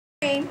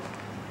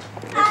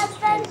Happy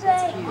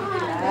birthday.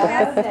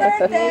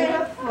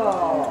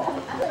 Beautiful.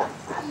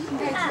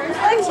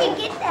 Where'd she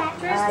get that?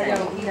 I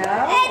don't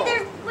know. Hey,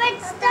 there's red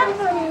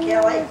stuff on it.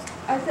 Kelly.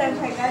 I said,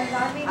 okay, guys,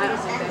 on me. I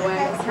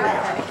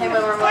came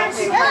over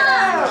watching.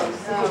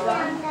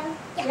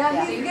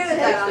 Yeah, you get it.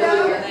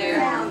 Over there.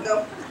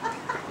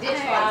 Ditch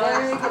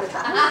flowers.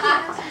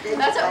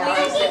 That's what we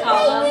used to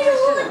call them.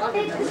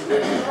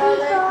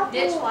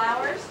 Ditch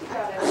flowers.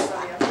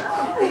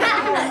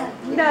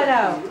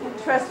 No.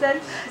 Tristan.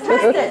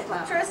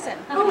 Tristan.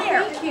 Come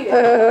here. Cute.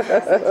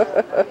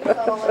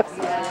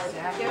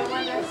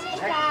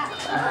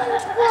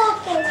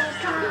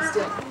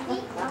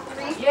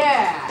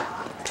 Yeah.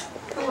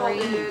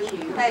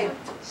 Hey,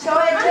 show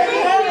it to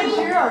me.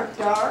 You're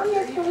dark.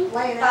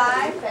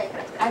 Five.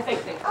 I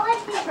think they.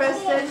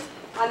 Tristan.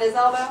 On his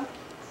elbow.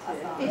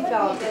 He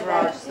fell in the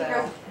garage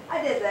sale.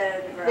 I did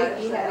that in the garage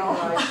Vicky had all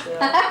sale.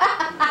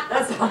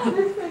 That's all. Kids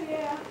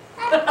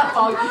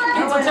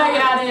will check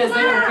it out his.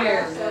 They don't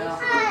care.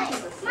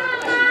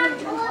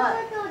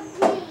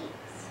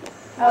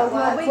 Oh,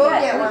 well, we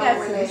got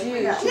some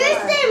juice.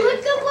 Tristan,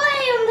 look away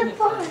on the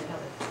farm.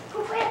 Go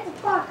away at the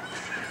farm.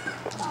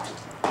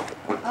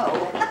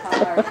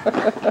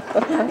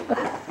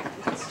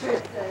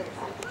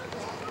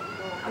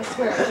 I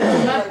swear.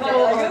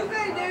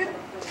 Okay, dude.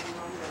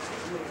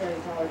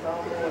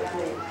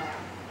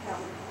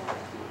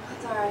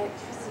 That's alright.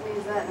 Tristan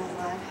needs that in his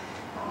life.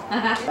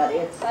 But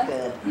it's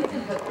good.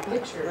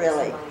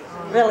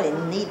 Really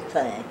neat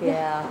thing.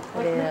 Yeah,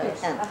 it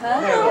is. And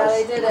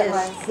they did it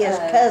once, his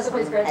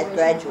cousin had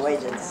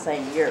graduated the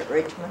same year at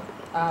Richmond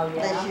Oh,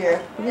 this yeah.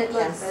 year. And they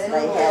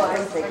had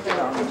a picture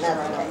on the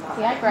nothing.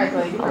 Yeah, I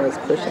graduated I was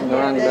pushing the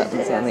wrong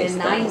buttons on these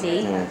in things. 90.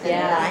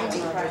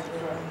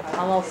 Yeah,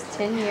 almost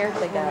 10 years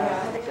ago.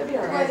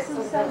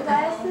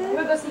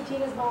 We'll go see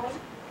Tina's body.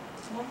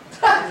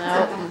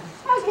 No.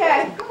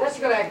 Okay. That's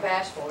gonna act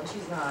bashful, and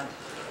she's not.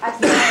 Want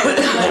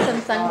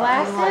some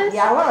sunglasses?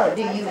 Yellow,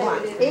 do you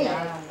want pink?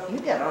 You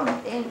got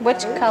on pink.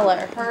 Which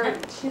color?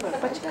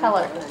 Which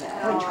color?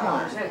 Which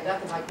one?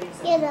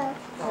 You know.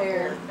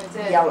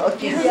 Yellow,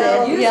 you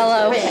said.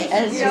 Yellow,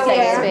 as you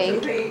say,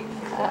 speak.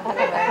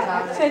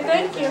 Say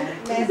thank you.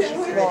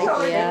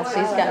 Yeah,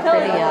 she's got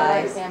pretty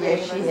eyes. Yes,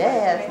 she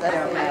has.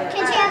 That's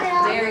Can she have it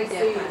all? Very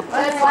different.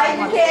 Let's light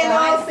the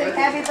candles. Say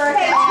happy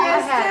birthday,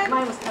 Tristan.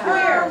 Mine was kind of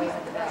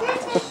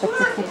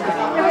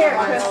Come here,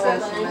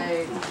 Tristan.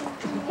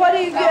 What do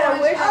you get a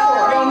wish for?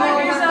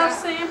 yourself,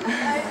 Sam?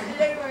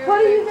 What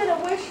do you get a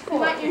wish for?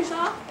 Like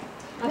yourself?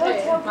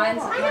 Okay,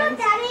 mine's I know what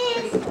that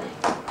is.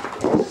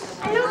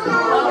 I know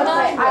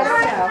I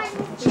don't know.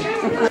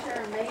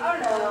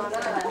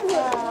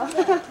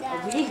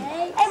 Hey,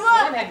 Sam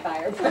look. had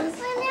fire, but I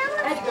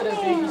had to go to a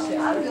baby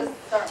show. I'm just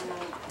starting to.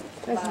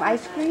 There's some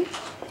ice cream.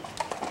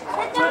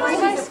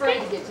 He's afraid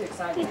to get too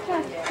excited.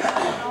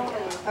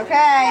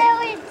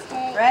 Okay.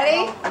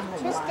 Ready?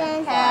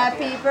 Tristan.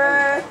 Happy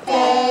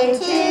birthday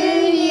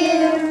To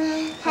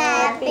you.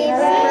 Happy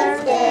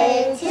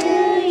birthday to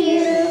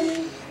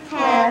you.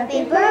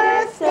 Happy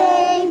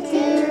birthday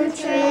to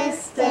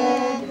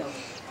Tristan.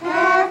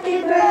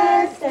 Happy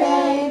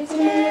birthday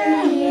to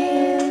you.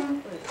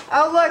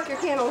 Oh, look, your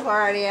candle's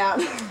already out.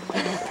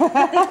 There's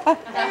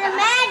a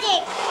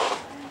magic.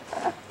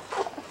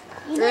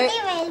 You Right.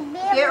 didn't even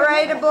Get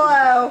ready to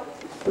blow.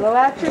 Blow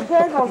out your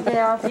candles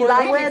now. You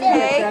like your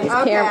cake?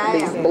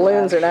 These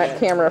balloons are not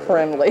camera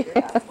friendly.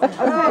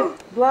 Oh,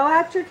 Blow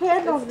out your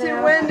candles it's too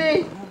now.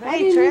 windy.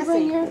 Hey,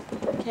 Tracy.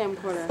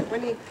 Camcorder.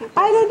 When you keep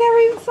I never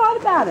even thought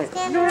about it.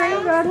 Stand Never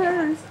around. got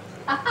hers.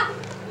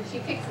 She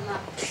picks them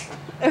up.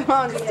 it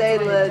won't stay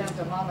lit.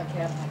 Mama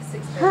kept like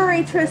 6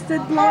 Hurry,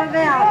 Tristan, blow it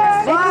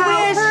out. Blow,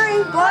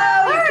 hurry,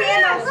 blow your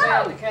candles.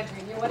 around the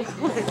country. You what do you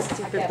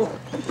do?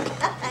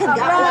 All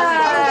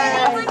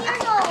right. 21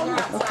 years old.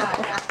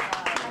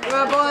 You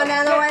want to blow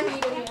another one?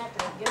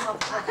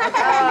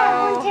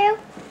 One, two.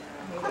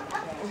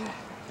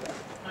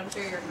 I'm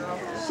sure your girl.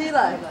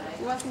 Sheila,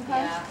 you want some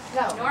punch?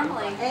 No,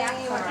 normally. My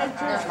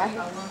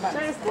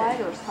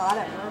lighter's hot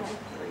at home.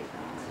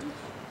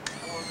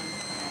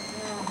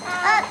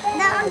 That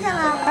one's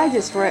allowed. I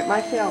just wrecked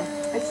my film.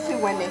 It's too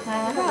windy. Wish they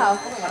had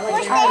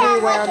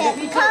like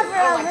a cover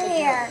over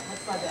here.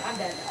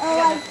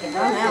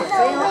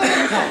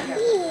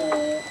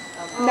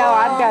 No,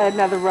 I've got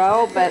another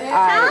roll, but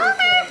I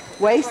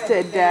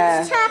wasted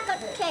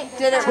Chocolate cake.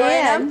 Did it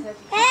rain 'em?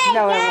 Hey,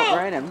 no, I hey. won't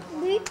write them.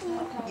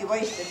 You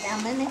wasted how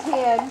many?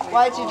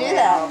 Why'd you do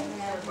that?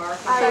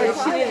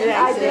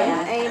 I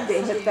didn't aim to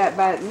hit that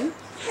button.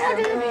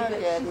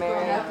 Good,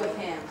 Mary.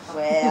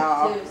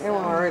 Well, It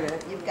won't hurt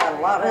it. you've got a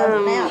lot of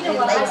them now. You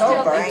make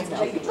over, ain't you?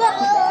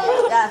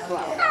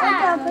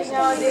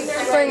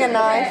 Bring a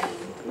knife.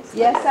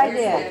 Yes, I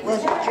did.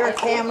 Was it your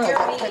camera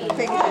that took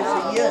pictures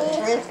of you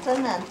and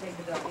Tristan and?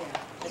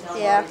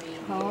 Yeah.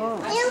 Oh,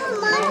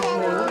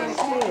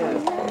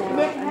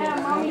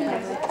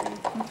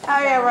 Oh,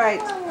 yeah,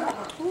 right.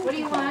 What do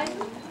you want?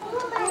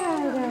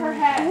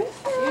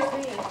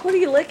 what are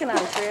you licking on,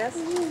 Chris?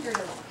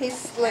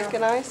 He's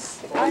licking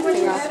ice.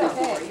 Icing off the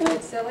cake. You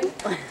silly?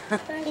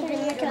 You've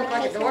been looking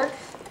at Stork?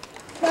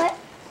 What?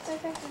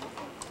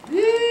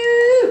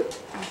 Woo!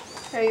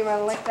 Here, you want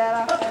to lick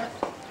that off there?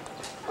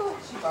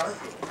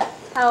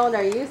 How old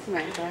are you,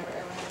 Samantha?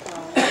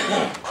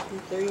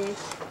 3.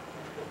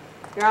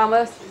 You're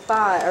almost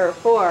 5 or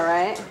 4,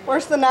 right?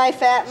 Where's the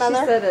knife at, She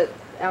Mother? said it.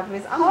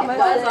 Alphabeet's It almost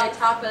was 6. on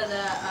top of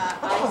the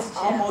ice chest.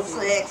 Almost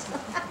 6.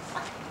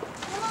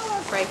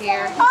 Right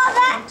here. Oh,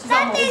 that Did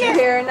you thing is...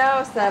 hear?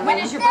 No, 7. When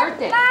is your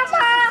birthday?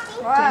 Mama!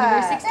 What?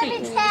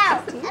 16th.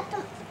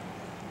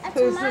 That's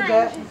Who's mine.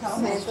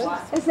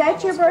 that? Is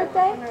that your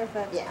birthday?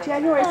 Yeah.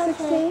 January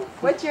 16th?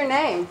 What's your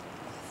name?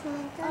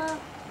 Samantha.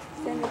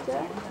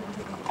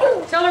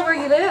 Tell her where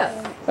you live.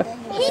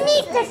 He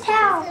needs to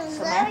tell.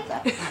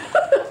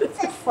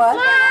 What?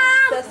 Mom!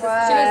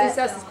 She lives in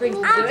Sussex Springs,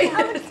 Missouri.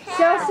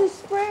 Chelsea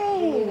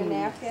Springs.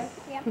 napkin?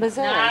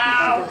 Missouri.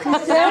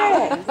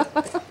 Missouri.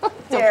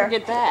 Don't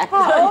forget that.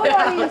 How old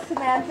are you,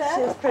 Samantha?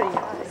 She's pretty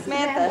nice.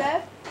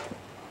 Samantha.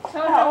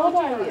 How old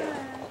are you?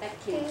 That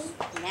kid's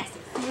nasty.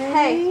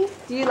 Hey,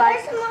 do you like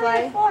There's to some on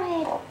play? your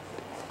forehead.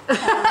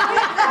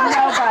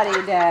 Nobody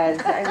does.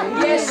 I mean,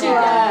 Yes, she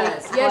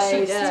does. Yes, she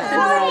plays does. too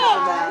much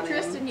about it.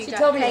 Tristan, she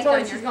told me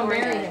she's gonna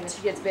marry him when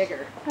she gets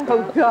bigger.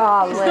 Oh,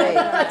 golly.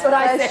 That's what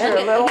I Bless said.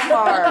 your little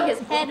heart. His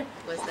head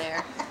was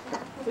there.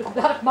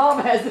 Not if Mom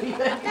has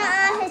anything.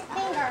 His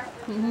finger.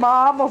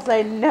 Mom will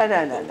say, no,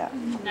 no, no, no.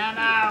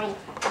 No.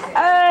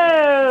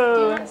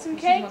 Oh. Some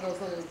cake?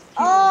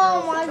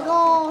 Oh my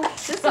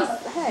gosh. This is,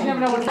 hey, Never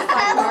know what it's like.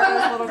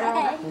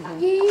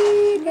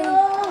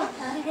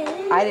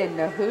 I didn't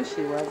know who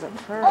she was at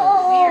first.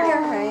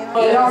 Oh,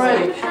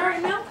 already.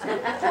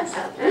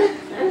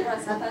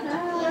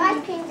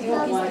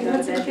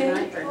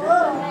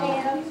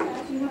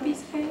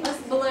 This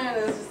balloon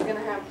is just going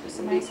to have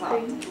some ice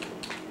cream.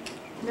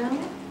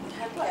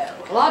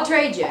 Well, I'll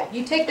trade you.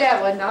 You take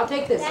that one, I'll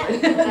take this one.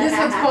 This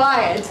one's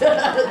quiet.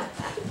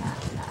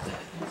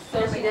 So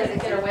she doesn't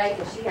get away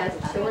because she has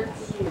short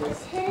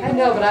fuse. I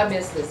know, but I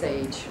miss this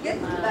age. They are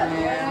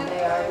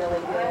really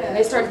good. And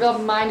they start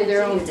developing mind of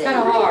their own. It's kind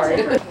of hard.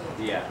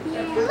 Yeah.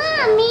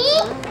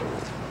 Mommy,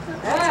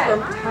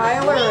 From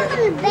Tyler.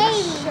 the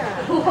baby.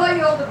 Why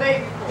you hold the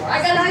baby for?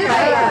 I gotta do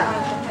that.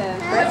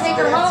 Let's take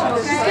her home,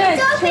 okay?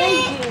 It's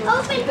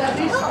open. Open.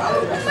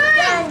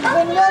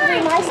 Come on.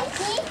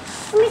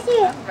 Let me see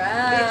it.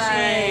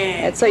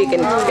 That's so you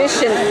can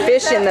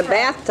fish in the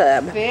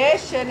bathtub.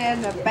 Fishing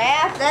in the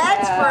bath.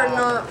 That's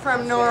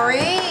from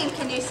Noreen.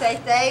 Can you say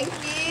thank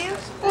you?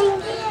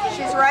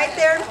 She's right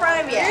there in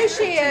front of you. Here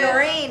she is.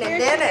 Noreen and Here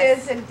Dennis. she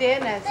is, and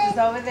Dennis is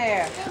over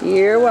there.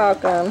 You're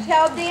welcome.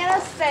 Tell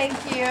Dennis thank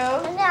you.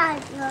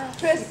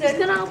 Tristan.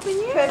 Gonna open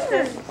you.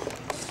 Tristan.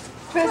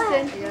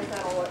 Tristan.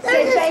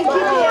 Say thank you,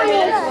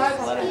 Dennis. I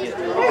want to hear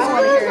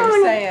him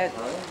say it.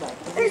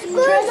 There's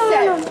screws on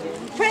them.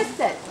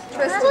 Tristan.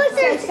 Tristan, Say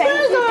there's thank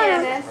screws you, on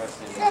them. Dennis.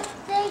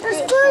 There's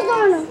screws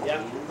on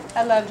them. I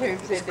loved her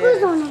said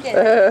Screws on Dennis. them.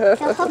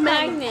 That's It's a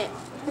magnet.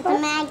 It's a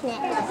magnet.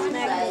 Who's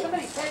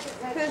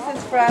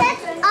this from?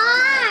 That's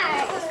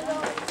ours.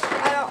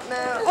 I don't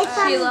know. It's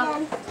Sheila.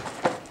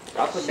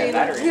 I'll put that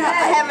battery in. I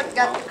haven't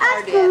got the That's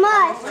card too yet.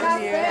 much.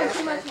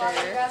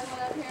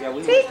 Yeah,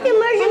 we Tristan,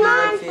 where's your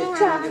monster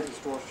truck?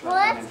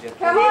 What?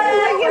 Come on,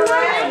 where's your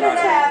monster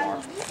truck?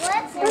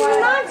 Where's your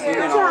monster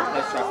truck?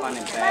 Let's try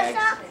finding bags.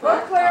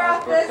 We'll clear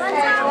off this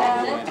table.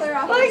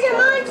 Where's your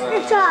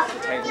monster truck?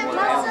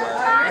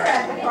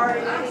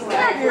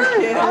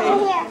 Over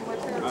here.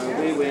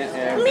 We went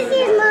Let me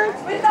see his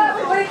monster. We thought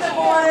we'd leave the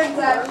balloons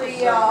up for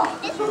y'all.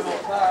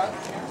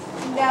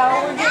 No,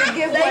 we're going to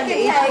give one to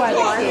each one of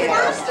the kids.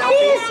 See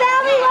his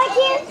belly like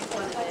his?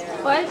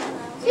 What?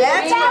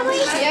 That's from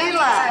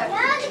Sheila.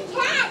 Now the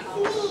cat's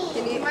me.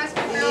 You need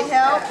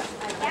help?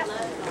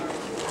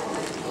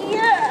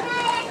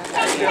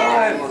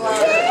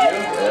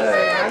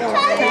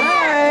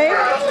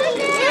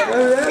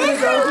 This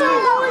thing's gonna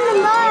go in the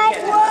mud.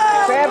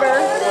 Trevor.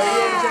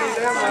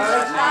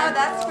 Oh,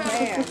 that's from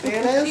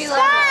Sheila.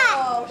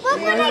 Stop! Look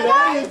what I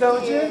got.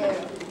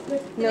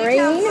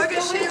 Noreen. Look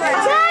at Sheila.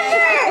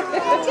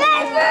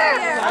 Trevor!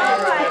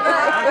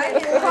 Right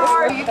in the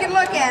car. You can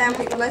look at them.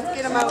 Let's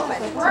get them open.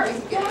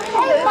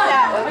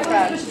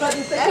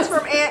 That's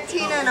from Aunt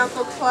Tina and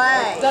Uncle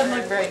Clay. Doesn't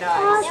look very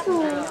nice.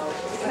 Awesome.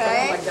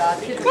 Okay.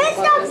 That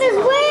stuff is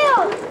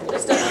real.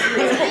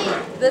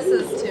 This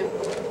is too.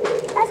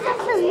 That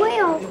stuff is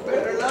real.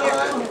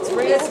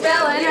 It's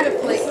spell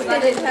beautifully. They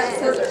didn't have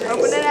scissors.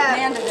 Open it up.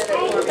 Amanda did it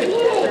for me.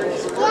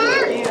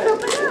 Yeah,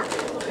 open up.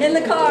 In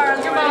the car.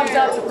 Your mom's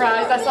not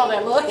surprised. I saw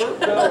that look.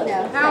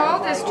 How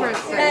old is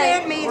Tristan?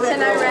 Hand me the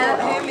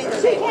Hand me the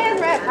tape.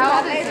 How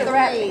old is the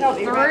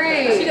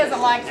 3? She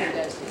doesn't like her,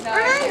 does she? No, I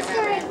can't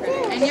wrap it.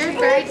 And you're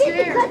 32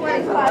 or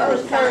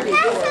 30?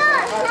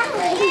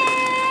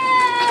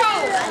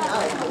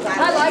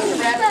 I like to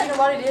wrap it. You know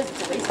what it is,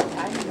 police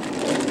time.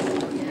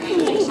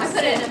 I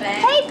put it in a bag.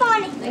 Hey,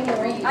 Bonnie.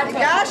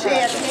 Gosh,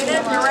 Aunt Tina,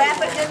 you wrap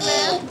it in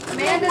there?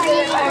 Amanda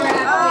did it.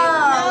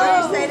 Oh, what did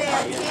you say to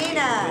Aunt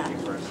Tina?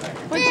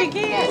 What'd you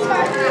get?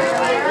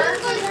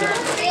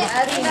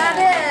 That's not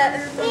it.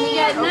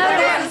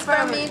 That one's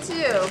from me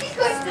too.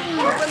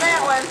 Open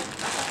that one.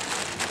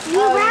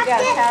 Oh, you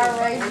got Power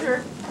Ranger.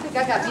 I think I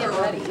got being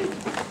ready.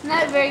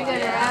 Not very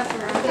good at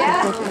rapper.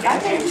 Yeah, I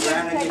think you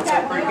can take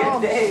that one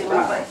home.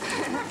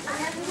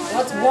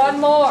 What's one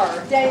more?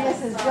 Dana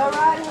says, go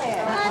right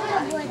ahead.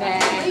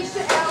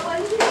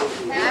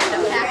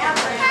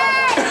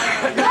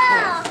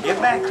 Get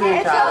back to him,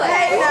 It's Tyler.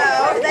 okay,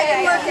 no, they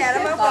can look at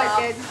them.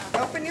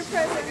 Open your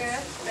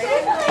present.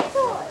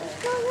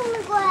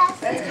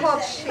 That's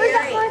called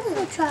sharing.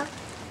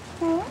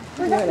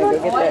 I'm gonna go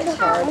get that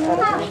card out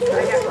of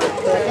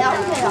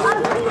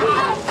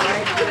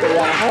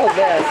hold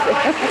this.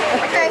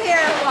 Okay,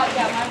 here.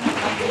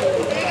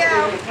 Here you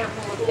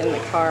go. In the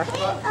car.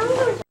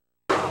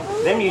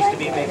 Them used to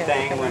be a big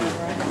thing when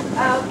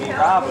me and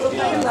Rob was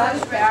young. My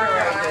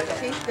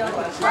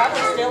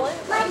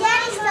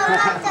daddy still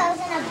got those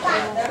in a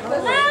box.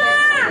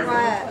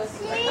 What?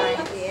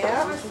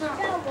 Yeah.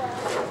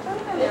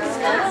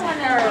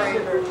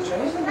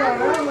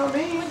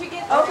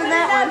 Open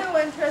that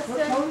one.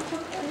 Tristan.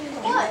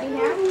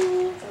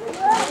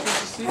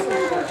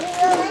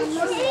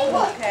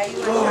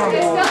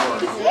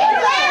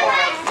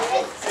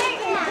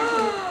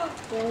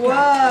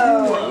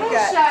 Whoa, you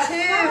got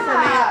two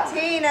from Aunt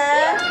Tina.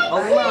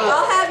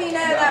 I'll have you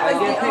know that was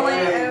the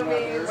only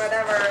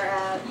whatever.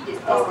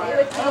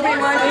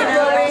 Obi-Wan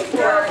Kenobi.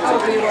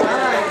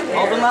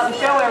 Hold them up and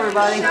show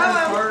everybody.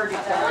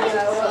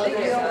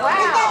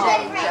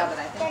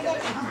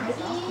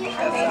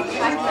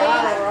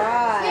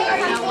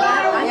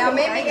 Yeah,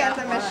 maybe got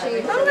the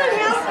machine. I'm gonna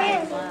help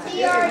him.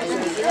 You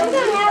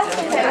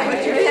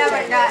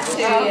haven't got to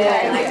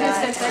yet.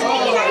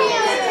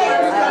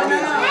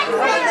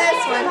 Open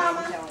this one.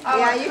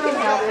 Yeah, you can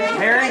help him.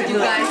 Parents, you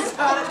guys.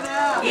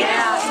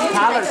 Yeah.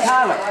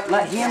 Tyler,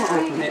 let him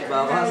open it,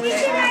 Bubba.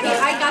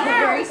 I got the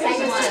very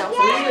same one.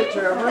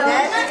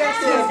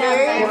 That's a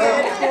very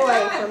good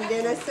toy from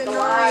Dennis and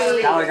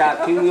Marie. Tyler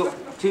got 2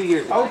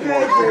 years ago.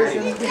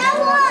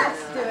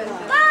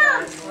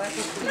 Mom!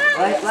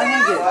 Let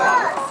him get it.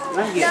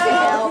 Let him get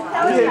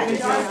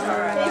it.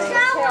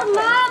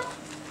 Mom!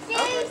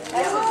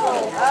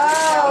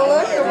 Oh,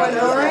 look at what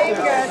Maureen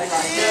got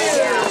too.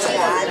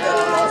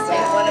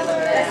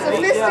 A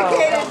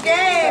sophisticated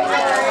game,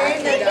 Maureen,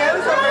 that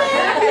goes over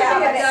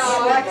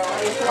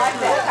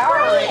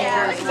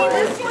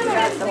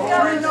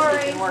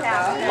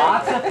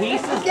Lots of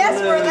pieces. Guess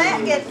where that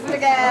gets to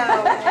go.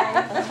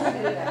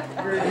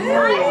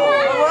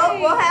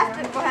 We'll have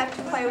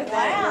to play with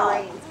that at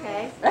Maureen's,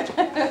 okay?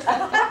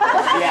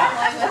 Yeah.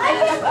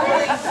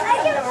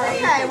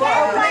 Okay, we'll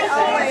open it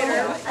all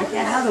later.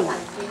 Another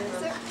one.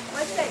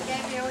 What's that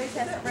game you always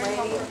have to bring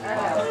home?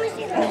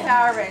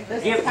 Power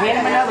Rangers. Hand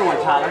him another one,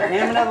 Tyler. Hand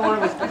him another one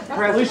of his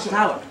presents.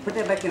 Tyler, put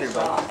that back in there,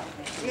 bud.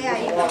 Yeah,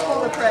 you can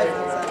pull the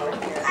presents over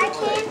here. I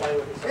can't.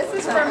 This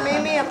is from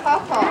Mimi and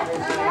Papa.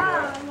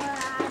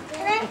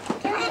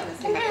 Can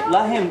I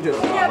Let him do it,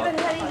 Bubba.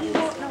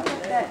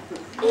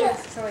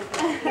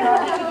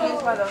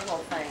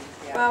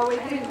 Well, we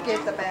do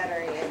get the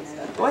battery and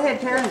stuff. Go ahead,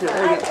 tear into it.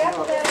 There you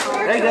go.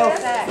 There you go.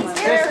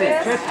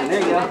 Tristan,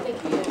 there you go.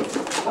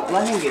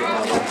 Let him get it.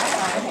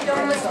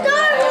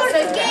 Star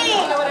Wars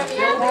game!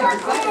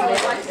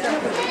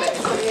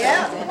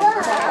 Yeah.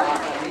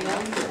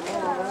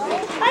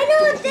 I know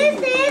what this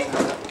is.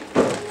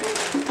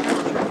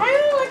 I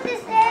know what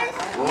this is.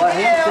 Well, let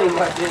him see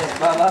what it is,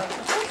 Bubba.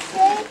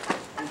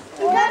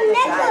 He got a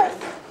necklace.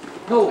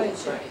 Cool. And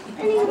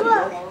he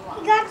look.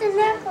 He got the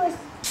necklace.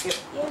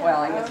 Well,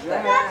 I guess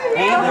that.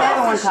 Hand him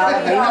another one,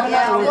 Tyler. Hand him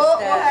Yeah, another we'll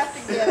one. have to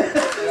get it.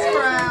 This is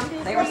from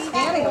They were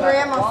scanning them.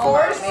 Grandma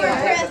Force. They didn't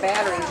have the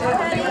batteries in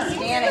them. They were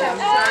scanning them.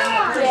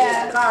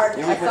 Yeah.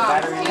 Then we put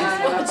battery in it.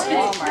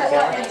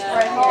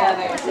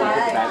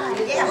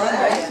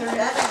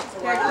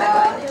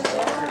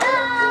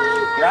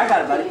 Here, I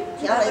got it, buddy.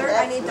 Mother,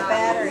 I need the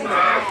battery.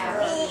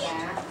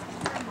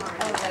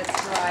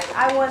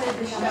 I wanted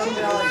to show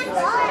you all.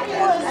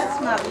 That's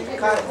not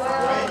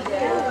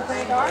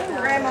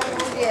Grandma,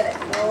 we'll get it.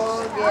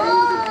 We'll get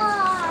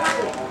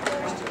it.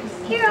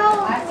 Here,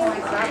 I'll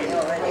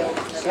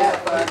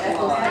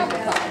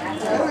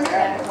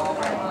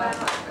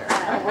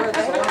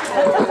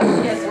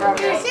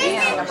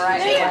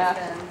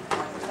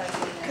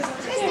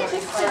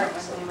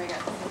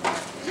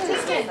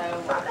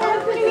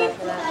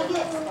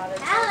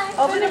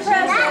Open the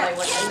present.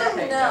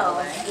 No.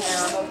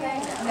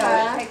 No,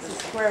 it takes a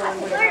square when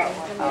we go.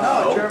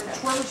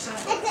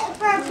 It's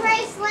for a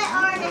bracelet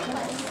or a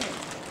necklace.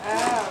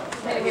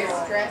 You're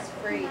stress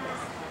free.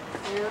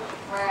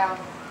 Wow.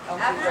 Oh,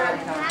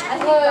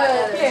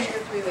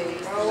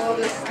 we'll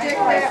just stick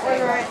that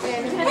one right in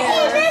Hey,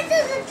 here. this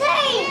is a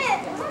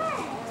tape.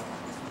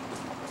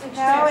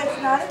 No, it's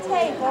not a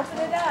tape. Open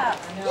it up.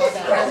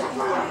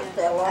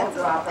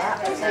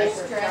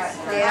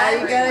 Yeah,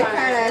 you gotta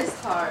kind of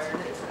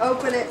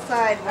open it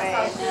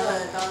sideways.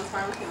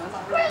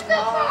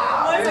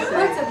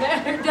 What's in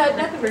there?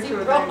 Nothing was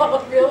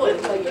wrong, really.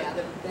 But yeah,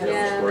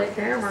 Yeah, the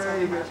camera.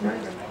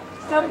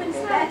 Something's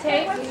not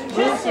tape.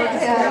 Tristan.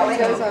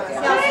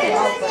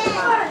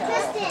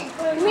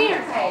 Come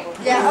here.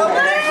 Yeah,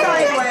 open it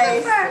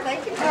sideways.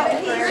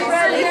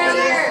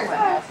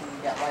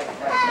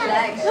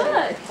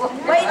 Good.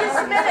 Wait just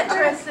a minute,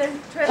 Tristan.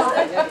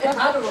 Tristan. It's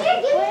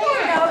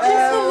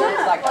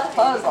like a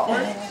puzzle.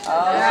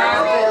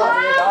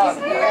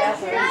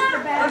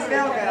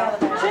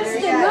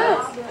 Tristan, look.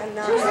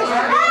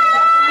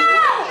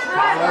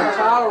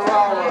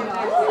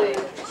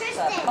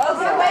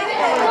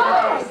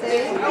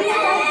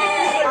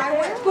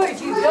 Where'd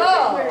you go?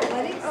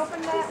 Let him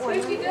open that one.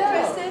 Where'd you go?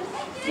 Tristan,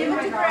 give it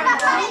to Grandma.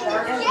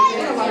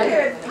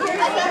 Here's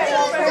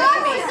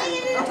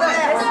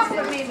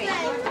for Mimi.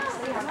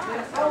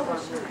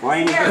 Why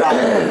ain't you got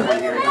one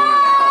here?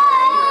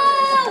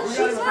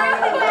 She's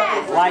wearing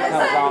that. Light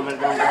comes on, but it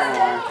don't go on.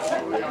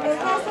 It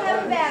has to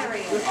have a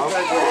battery.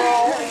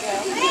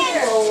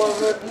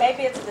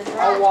 Maybe it's the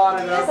I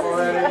wadded up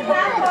already.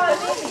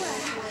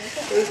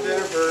 There's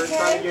Jennifer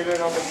trying to get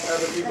in on the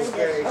other people's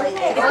cake.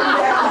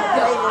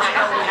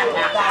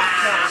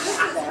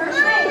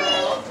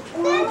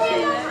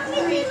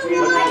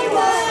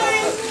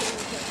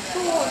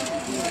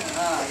 I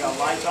got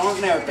lights on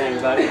and everything,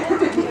 buddy.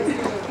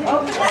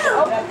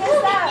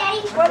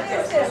 What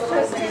is this,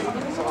 Tristan?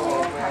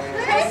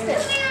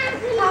 Tristan.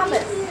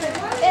 Thomas.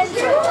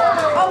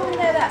 Open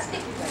it up.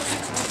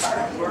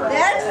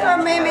 That's for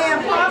Mimi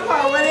and Papa.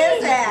 What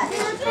is that?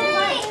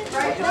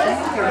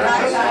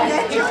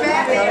 That's your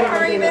Batman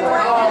or even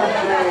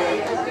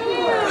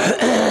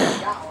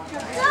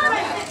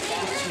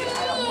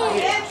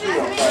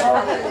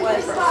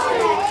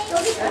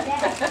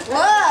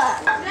Look!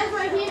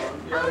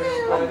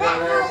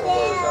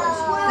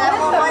 That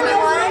one you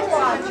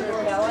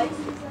wanted?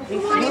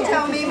 You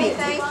tell Mimi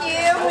thank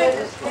you.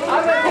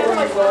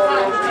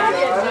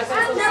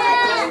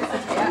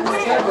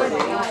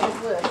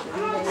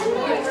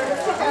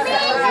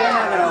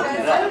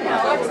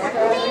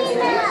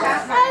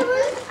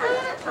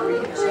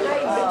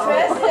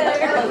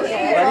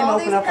 Let him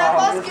open up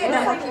all of this.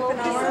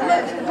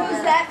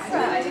 Who's that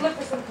from?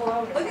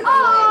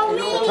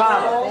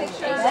 Tyler.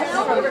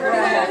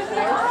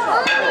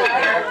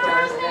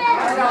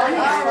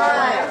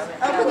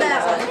 Open that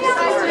one.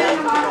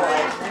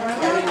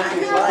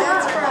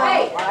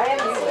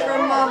 That's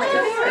from Mommy.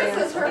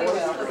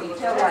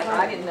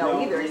 I didn't know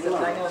either, except I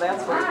know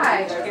that's for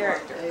each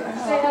character.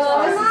 Say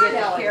hello. You get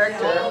the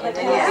character, and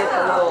then you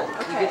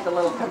get the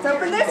little. Let's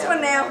open this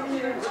one now.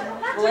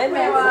 Blend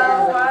that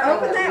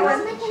Open that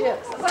one.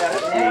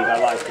 I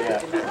like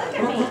that.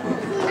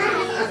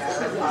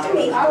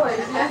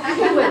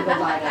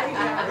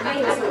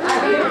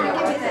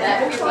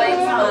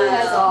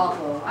 That's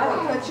awful. I'm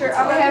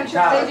gonna have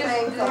your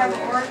things on the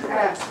work.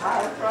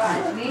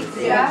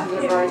 Yeah.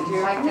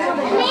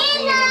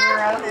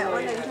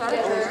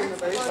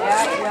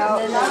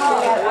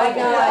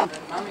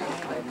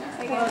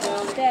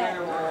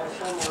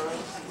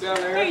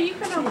 Here, you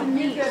can open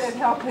these. Good at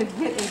helping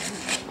get it.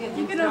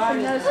 You can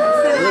open those. Look,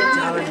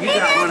 Tyler, you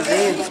got one of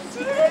these.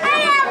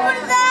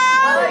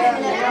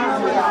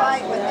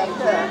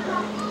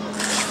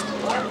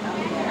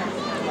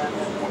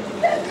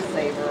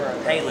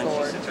 Kaylin,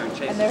 she sits there and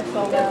chases. And they're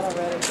sold out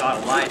already. Got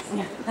a light.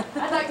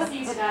 I'd like to see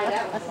you tonight.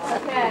 That was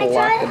okay.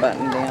 Lock the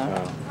button down.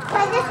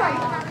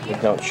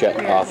 Don't shut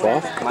off.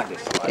 Might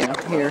just slide.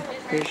 Yeah,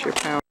 here's your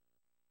power.